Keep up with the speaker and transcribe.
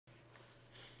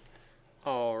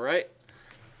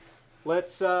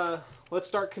let's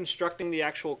start constructing the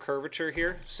actual curvature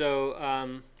here.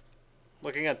 So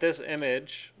looking at this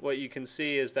image, what you can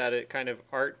see is that it kind of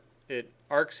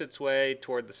arcs its way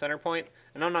toward the center point.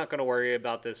 And I'm not going to worry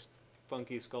about this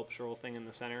funky sculptural thing in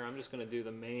the center. I'm just going to do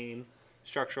the main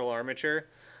structural armature.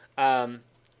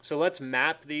 So let's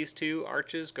map these two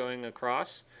arches going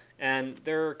across. And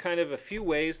there are kind of a few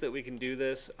ways that we can do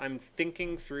this. I'm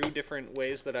thinking through different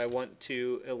ways that I want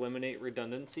to eliminate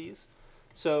redundancies.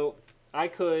 So I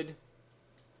could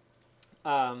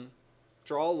draw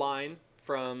a line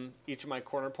from each of my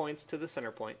corner points to the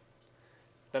center point.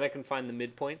 Then I can find the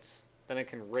midpoints. Then I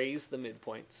can raise the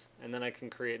midpoints. And then I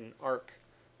can create an arc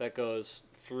that goes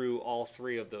through all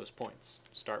three of those points.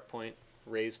 Start point,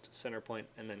 raised center point,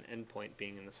 and then end point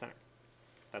being in the center.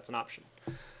 That's an option.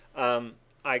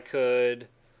 I could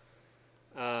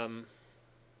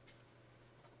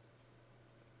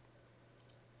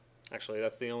actually,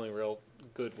 that's the only real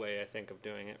good way I think of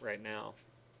doing it right now.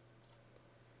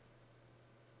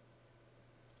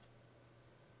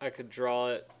 I could draw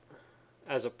it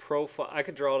as a profile. I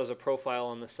could draw it as a profile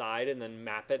on the side and then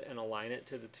map it and align it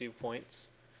to the 2 points.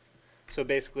 So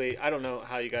basically, I don't know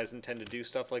how you guys intend to do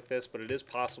stuff like this, but it is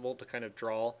possible to kind of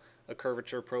draw a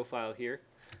curvature profile here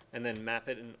and then map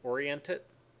it and orient it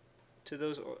to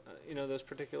those, those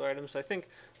particular items. I think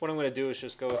what I'm going to do is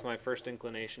just go with my first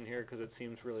inclination here because it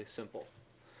seems really simple,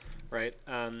 right?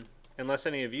 Unless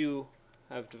any of you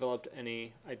have developed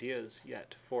any ideas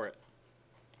yet for it.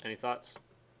 Any thoughts?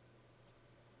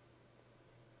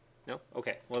 No?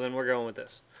 Okay, well then we're going with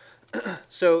this.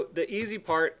 So the easy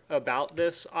part about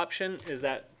this option is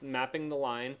that mapping the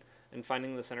line and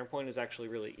finding the center point is actually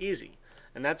really easy.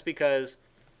 And that's because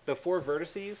the 4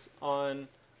 vertices on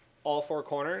all 4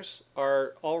 corners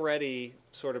are already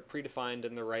sort of predefined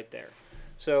and they're right there.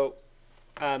 So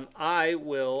I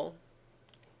will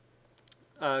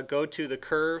go to the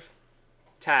curve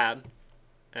tab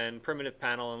and primitive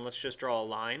panel, and let's just draw a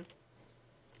line.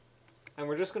 And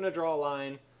we're just going to draw a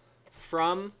line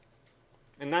from,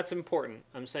 and that's important,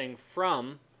 I'm saying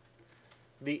from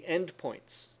the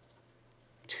endpoints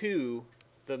to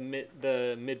the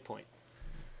midpoint.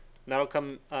 And that'll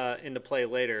come into play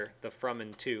later, the from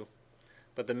and to.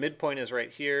 But the midpoint is right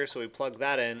here, so we plug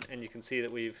that in, and you can see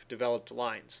that we've developed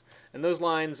lines. And those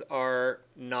lines are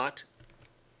not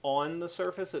on the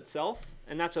surface itself,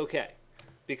 and that's okay,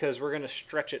 because we're going to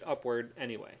stretch it upward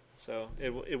anyway. So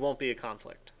it won't be a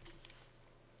conflict.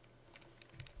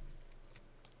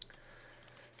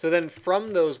 So then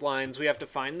from those lines, we have to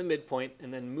find the midpoint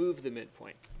and then move the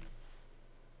midpoint.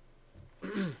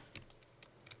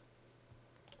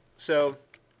 So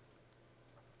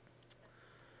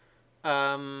what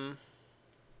am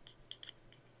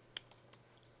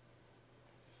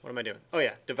I doing? Oh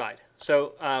yeah, divide.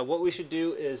 So what we should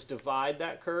do is divide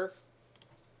that curve.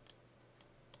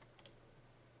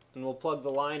 And we'll plug the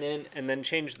line in and then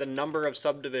change the number of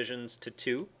subdivisions to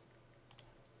 2.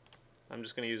 I'm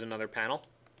just going to use another panel.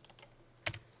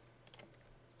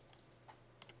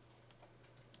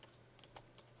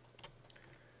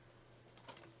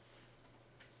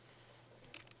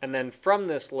 And then from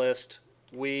this list,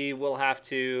 we will have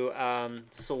to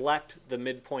select the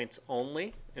midpoints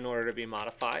only in order to be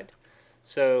modified.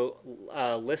 So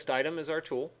list item is our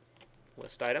tool.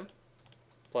 List item.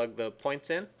 Plug the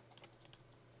points in.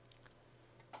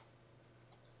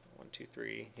 1, 2,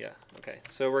 3. Yeah, okay.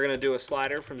 So we're going to do a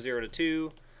slider from 0 to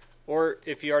 2. Or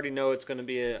if you already know it's going to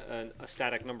be a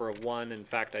static number of 1. In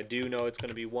fact, I do know it's going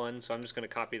to be 1, so I'm just going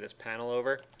to copy this panel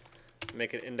over.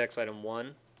 Make it index item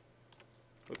 1.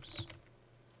 Oops.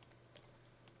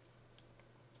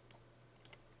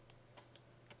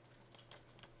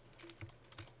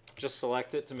 Just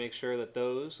select it to make sure that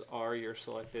those are your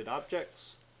selected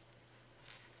objects.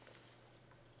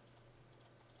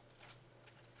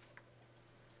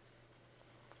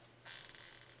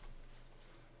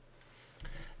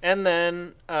 And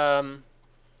then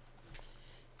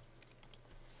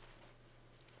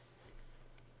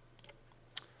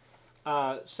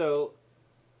so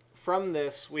from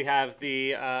this, we have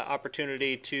the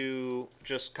opportunity to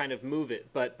just kind of move it.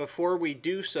 But before we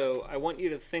do so, I want you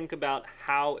to think about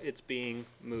how it's being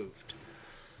moved.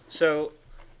 So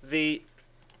the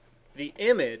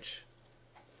image,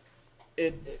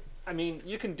 I mean,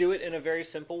 you can do it in a very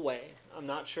simple way. I'm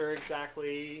not sure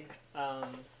exactly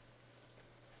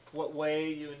what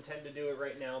way you intend to do it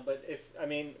right now, but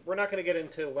we're not going to get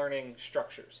into learning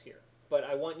structures here. But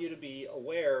I want you to be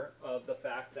aware of the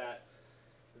fact that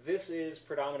this is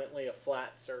predominantly a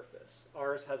flat surface.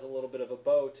 Ours has a little bit of a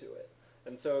bow to it.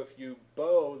 And so if you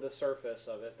bow the surface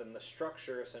of it, then the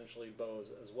structure essentially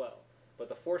bows as well. But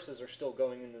the forces are still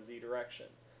going in the z direction.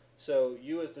 So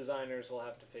you as designers will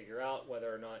have to figure out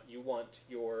whether or not you want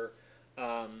your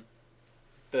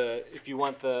if you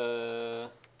want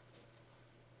the,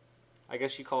 I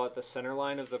guess you call it the center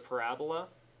line of the parabola,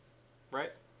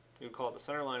 right? You would call it the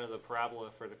center line of the parabola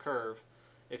for the curve,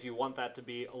 if you want that to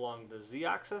be along the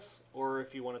z-axis or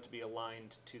if you want it to be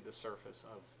aligned to the surface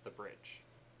of the bridge,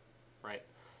 right?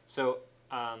 So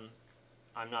I'm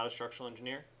not a structural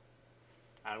engineer.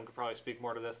 Adam could probably speak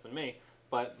more to this than me,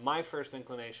 but my first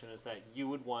inclination is that you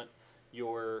would want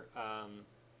your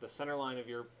the center line of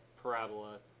your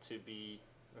parabola to be,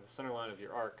 or the center line of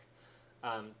your arc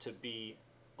to be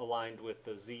aligned with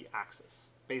the z-axis,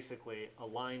 basically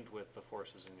aligned with the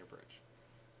forces in your bridge.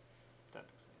 If that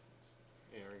makes any sense.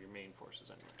 Or your main forces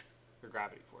anyway, your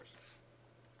gravity force.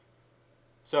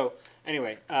 So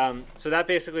anyway, so that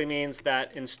basically means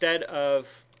that instead of,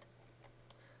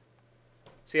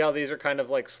 see how these are kind of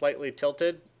like slightly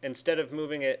tilted? Instead of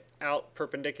moving it out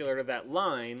perpendicular to that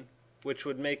line, which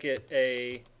would make it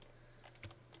a,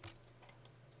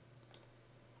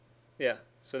 yeah,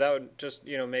 so that would just,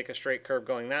 you know, make a straight curve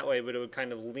going that way, but it would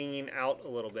kind of lean out a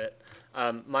little bit.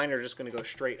 Mine are just going to go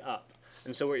straight up.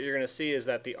 And so what you're going to see is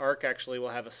that the arc actually will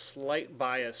have a slight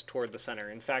bias toward the center.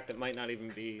 In fact, it might not even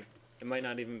be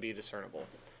discernible.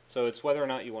 So it's whether or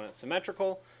not you want it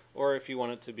symmetrical, or if you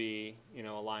want it to be, you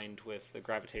know, aligned with the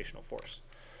gravitational force.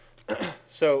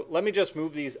 So let me just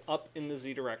move these up in the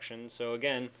z direction. So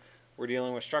again, we're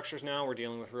dealing with structures now, we're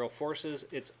dealing with real forces.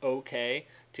 It's okay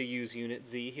to use unit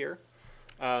z here.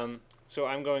 So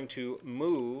I'm going to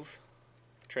move,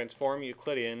 transform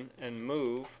Euclidean, and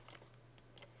move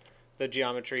the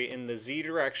geometry in the z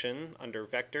direction under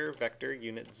vector, vector,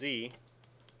 unit z.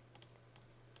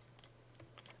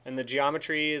 And the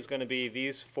geometry is going to be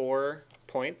these 4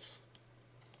 points.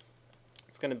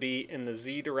 It's going to be in the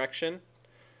z direction.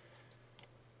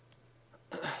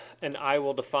 And I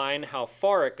will define how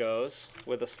far it goes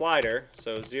with a slider.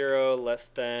 So 0 less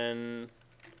than,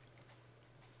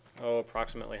 oh,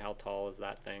 approximately how tall is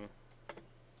that thing?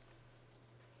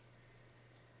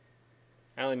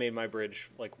 I only made my bridge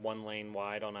like 1 lane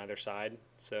wide on either side.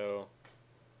 So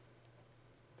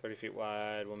 30 feet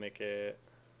wide, we'll make it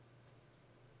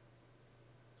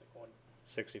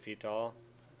 60 feet tall.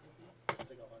 It's like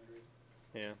 100.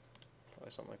 Yeah,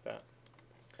 probably something like that.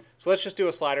 So let's just do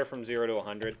a slider from 0 to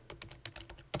 100.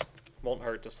 Won't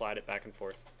hurt to slide it back and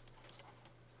forth.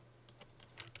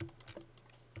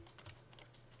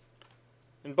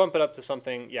 And bump it up to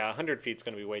something, yeah, 100 feet is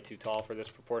going to be way too tall for this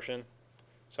proportion.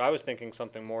 So I was thinking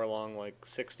something more along like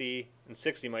 60, and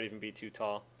 60 might even be too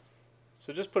tall.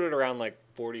 So just put it around like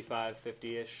 45,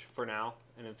 50-ish for now,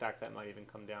 and in fact that might even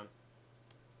come down.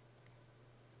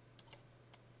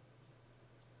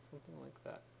 Something like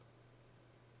that.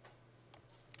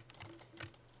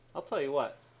 I'll tell you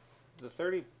what, the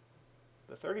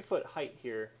 30-foot height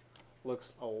here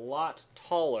looks a lot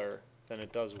taller than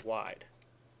it does wide.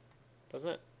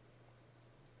 Doesn't it?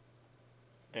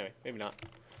 Anyway, maybe not.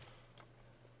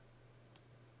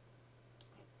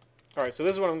 Alright, so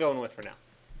this is what I'm going with for now.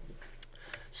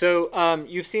 So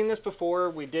you've seen this before.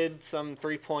 We did some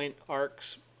 3-point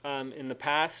arcs in the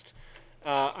past.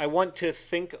 I want to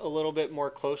think a little bit more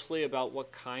closely about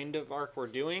what kind of arc we're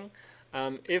doing.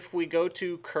 If we go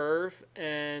to curve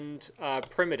and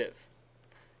primitive,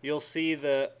 you'll see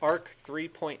the arc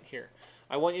 3-point here.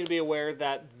 I want you to be aware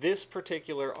that this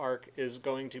particular arc is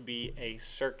going to be a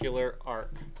circular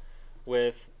arc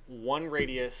with 1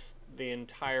 radius the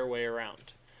entire way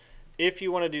around. If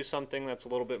you want to do something that's a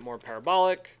little bit more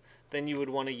parabolic, then you would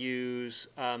want to use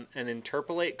an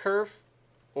interpolate curve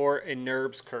or a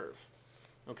NURBS curve.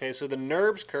 Okay, so the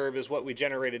NURBS curve is what we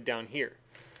generated down here.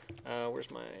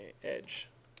 Where's my edge?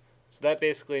 So that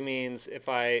basically means if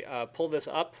I pull this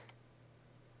up,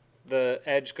 the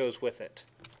edge goes with it.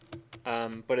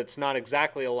 But it's not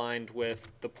exactly aligned with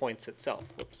the points itself.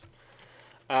 Whoops.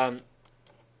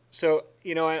 So,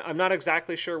 you know, I'm not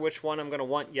exactly sure which one I'm going to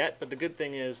want yet, but the good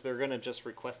thing is they're going to just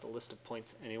request a list of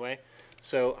points anyway.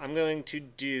 So I'm going to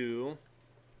do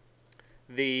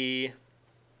the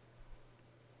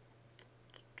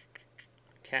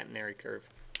catenary curve.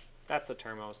 That's the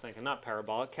term I was thinking, not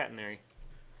parabolic, catenary.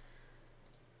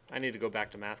 I need to go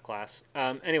back to math class.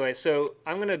 Anyway, so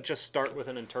I'm going to just start with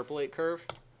an interpolate curve.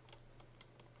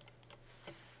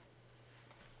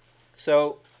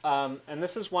 So, and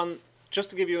this is one, just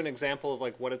to give you an example of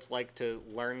like what it's like to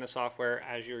learn the software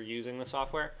as you're using the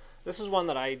software. This is one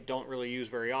that I don't really use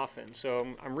very often. So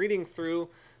I'm reading through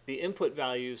the input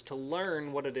values to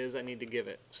learn what it is I need to give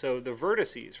it. So the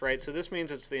vertices, right? So this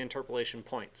means it's the interpolation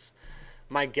points.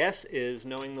 My guess is,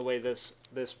 knowing the way this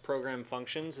program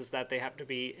functions, is that they have to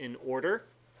be in order.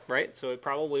 right? So it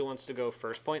probably wants to go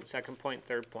first point, second point,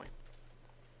 third point.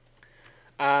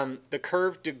 The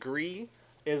curve degree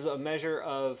is a measure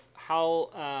of how,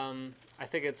 I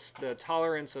think it's the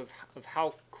tolerance of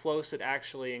how close it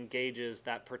actually engages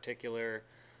that particular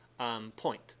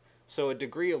point. So a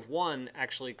degree of 1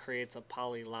 actually creates a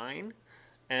polyline,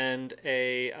 and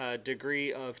a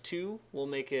degree of 2 will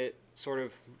make it sort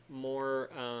of more,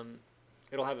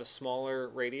 it'll have a smaller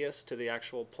radius to the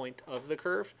actual point of the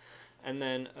curve. And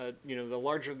then, you know, the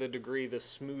larger the degree, the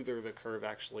smoother the curve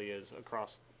actually is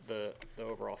across the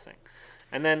overall thing.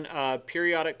 And then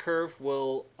periodic curve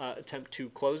will attempt to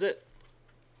close it.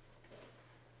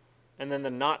 And then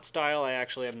the knot style, I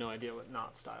actually have no idea what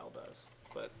knot style does,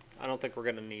 but I don't think we're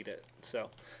going to need it. So,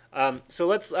 so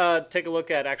let's take a look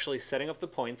at actually setting up the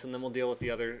points, and then we'll deal with the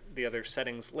other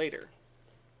settings later.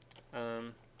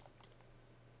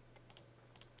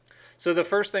 So the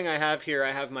first thing I have here,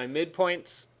 I have my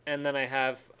midpoints, and then I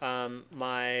have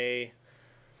my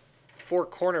 4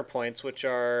 corner points, which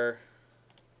are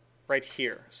right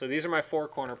here. So these are my 4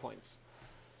 corner points.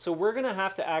 So we're going to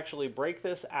have to actually break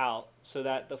this out so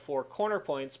that the 4 corner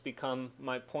points become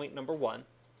my point number 1.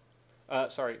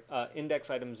 Index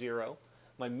item 0.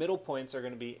 My middle points are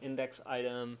going to be index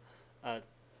item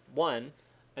 1.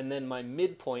 And then my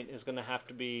midpoint is going to have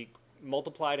to be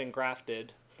multiplied and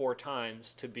grafted 4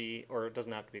 times to be, or it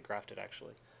doesn't have to be grafted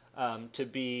actually, to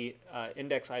be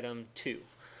index item 2.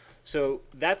 So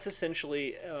that's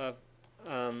essentially,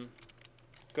 go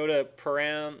to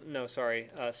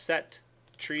set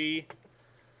tree,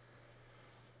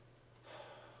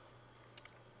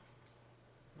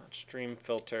 not stream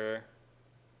filter,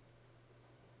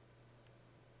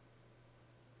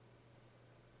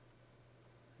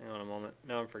 hang on a moment,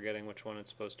 now I'm forgetting which one it's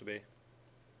supposed to be.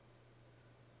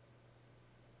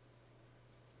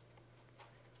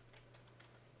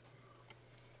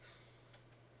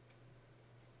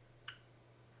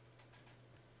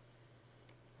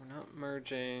 We're not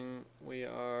merging, we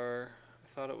are, I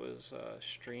thought it was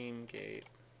stream gate.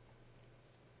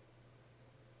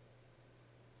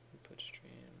 Input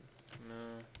stream, no.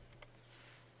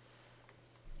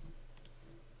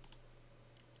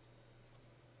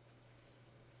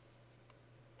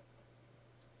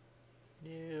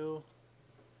 New.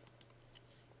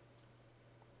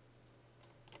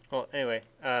 Well, anyway,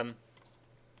 hang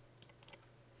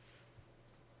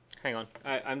on,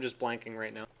 I'm just blanking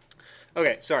right now.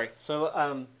 Okay, sorry.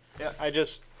 So yeah, I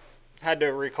just had to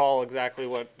recall exactly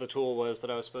what the tool was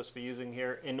that I was supposed to be using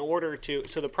here in order to,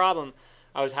 so the problem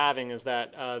I was having is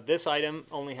that this item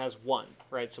only has 1,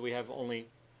 right? So we have only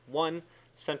 1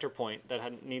 center point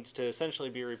that needs to essentially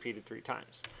be repeated 3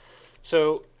 times.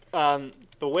 So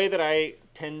the way that I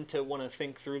tend to want to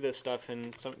think through this stuff,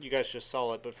 and you guys just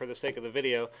saw it, but for the sake of the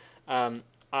video,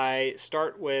 I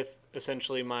start with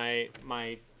essentially my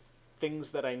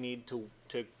things that I need to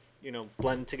you know,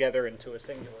 blend together into a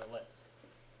singular list.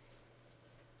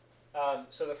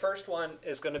 So the first one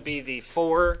is going to be the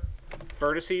 4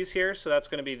 vertices here, so that's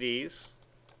going to be these.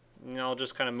 And I'll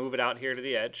just kind of move it out here to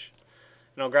the edge.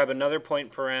 And I'll grab another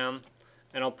point param,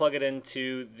 and I'll plug it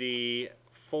into the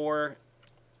 4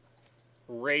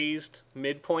 raised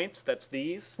midpoints, that's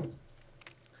these.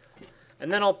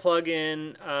 And then I'll plug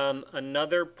in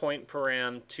another point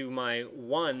param to my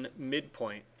 1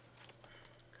 midpoint.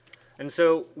 And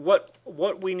so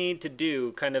what we need to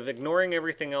do, kind of ignoring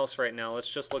everything else right now, let's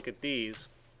just look at these.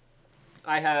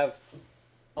 I have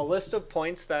a list of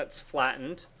points that's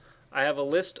flattened, I have a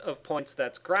list of points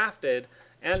that's grafted,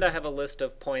 and I have a list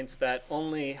of points that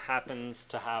only happens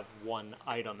to have 1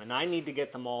 item. And I need to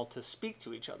get them all to speak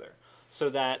to each other so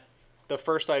that the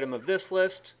first item of this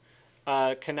list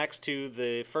connects to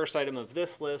the first item of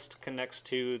this list, connects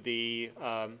to the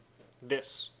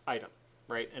this item.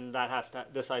 Right, and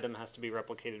that this item has to be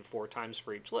replicated 4 times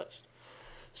for each list.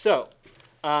 So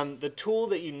the tool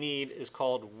that you need is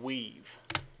called weave.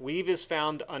 Weave is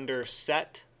found under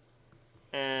set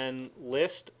and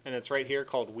list, and it's right here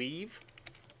called weave.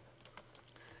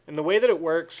 And the way that it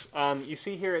works, you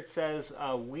see here it says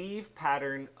weave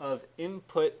pattern of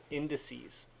input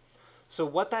indices. So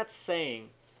what that's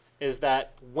saying is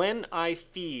that when I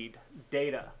feed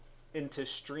data into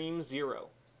stream 0,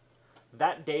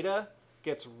 that data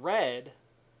gets read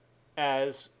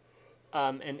as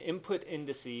an input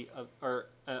indice of, or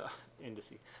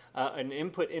an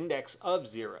input index of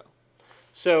 0.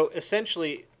 So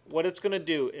essentially, what it's going to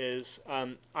do is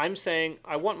I'm saying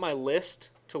I want my list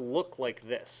to look like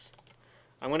this.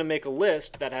 I'm going to make a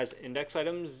list that has index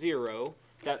item 0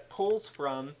 that pulls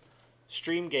from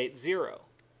stream gate 0,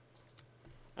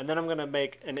 and then I'm going to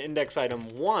make an index item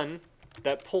 1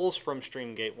 that pulls from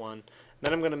stream gate 1.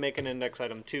 Then I'm going to make an index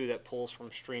item 2 that pulls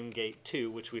from stream gate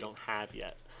 2, which we don't have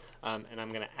yet. And I'm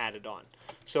going to add it on.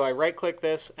 So I right click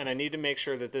this, and I need to make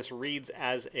sure that this reads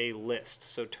as a list.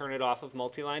 So turn it off of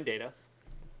multi-line data.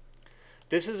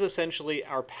 This is essentially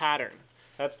our pattern.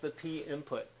 That's the P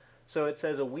input. So it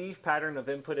says a weave pattern of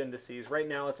input indices. Right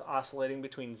now it's oscillating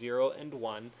between 0 and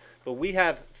 1, but we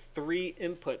have 3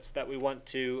 inputs that we want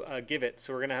to give it.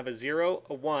 So we're going to have a 0,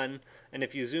 a 1, and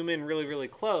if you zoom in really, really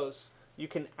close, you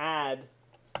can add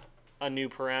a new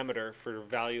parameter for a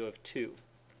value of 2.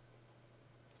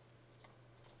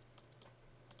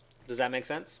 Does that make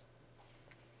sense?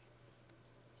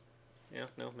 Yeah,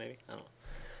 no, maybe, I don't know.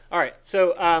 All right,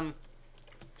 so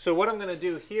so what I'm going to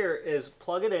do here is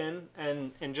plug it in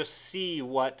and just see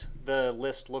what the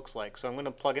list looks like. So I'm going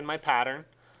to plug in my pattern.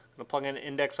 I'm going to plug in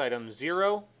index item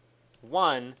 0,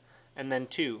 1, and then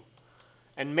 2.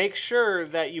 And make sure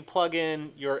that you plug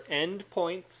in your end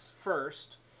points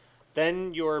first,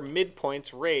 then your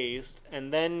midpoints raised,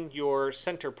 and then your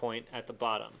center point at the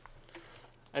bottom.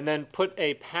 And then put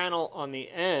a panel on the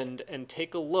end and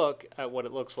take a look at what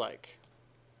it looks like.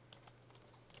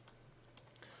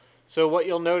 So what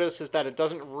you'll notice is that it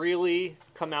doesn't really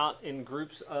come out in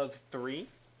groups of 3.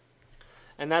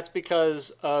 And that's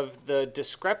because of the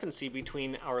discrepancy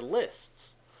between our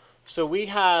lists. So we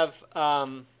have a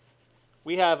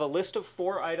list of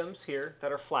 4 items here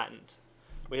that are flattened.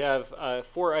 We have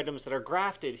 4 items that are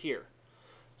grafted here.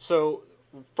 So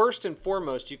first and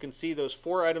foremost, you can see those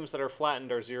 4 items that are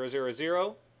flattened are 0, 0,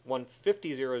 0,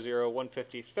 150, 0, 0,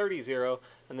 150, 30, 0,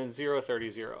 and then 0, 30,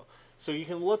 0. So you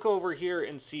can look over here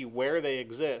and see where they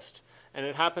exist, and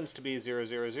it happens to be 0,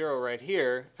 0, 0 right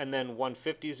here, and then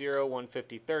 150, 0,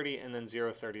 150, 30, and then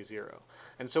 0, 30, 0.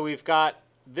 And so we've got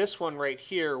this one right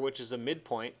here, which is a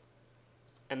midpoint,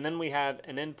 and then we have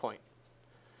an endpoint.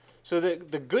 So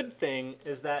the good thing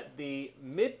is that the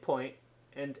midpoint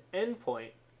and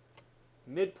endpoint,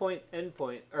 midpoint,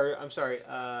 endpoint, or I'm sorry,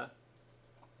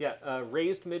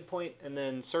 raised midpoint and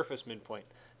then surface midpoint.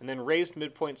 And then raised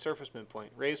midpoint, surface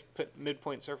midpoint, raised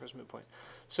midpoint, surface midpoint.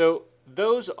 So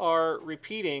those are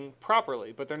repeating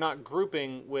properly, but they're not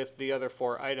grouping with the other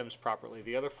 4 items properly.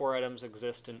 The other 4 items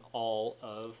exist in all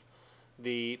of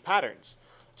the patterns.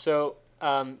 So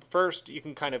first, you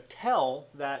can kind of tell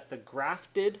that the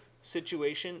grafted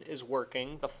situation is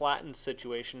working, the flattened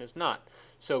situation is not.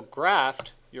 So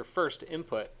graft your first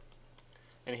input,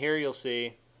 and here you'll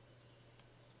see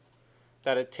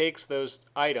that it takes those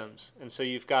items, and so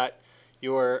you've got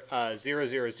your 0,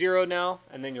 0, 0 now,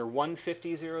 and then your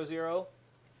 150, 0, 0,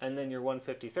 and then your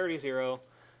 150, 30, 0,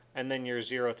 and then your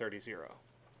 0, 30, 0.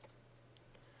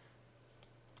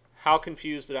 How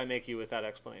confused did I make you with that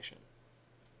explanation?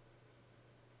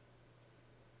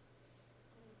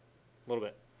 A little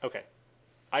bit. Okay.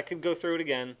 I could go through it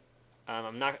again.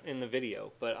 I'm not in the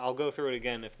video, but I'll go through it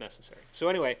again if necessary. So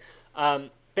anyway,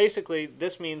 basically,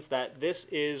 this means that this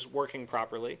is working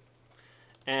properly.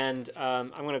 And I'm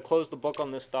going to close the book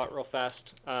on this thought real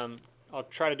fast. I'll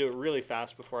try to do it really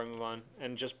fast before I move on.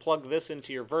 And just plug this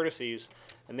into your vertices,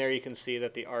 and there you can see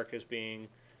that the arc is being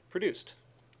produced.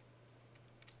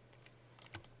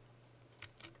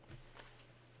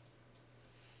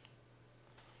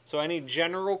 So any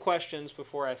general questions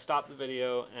before I stop the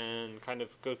video and kind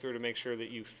of go through to make sure that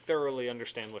you thoroughly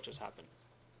understand what just happened?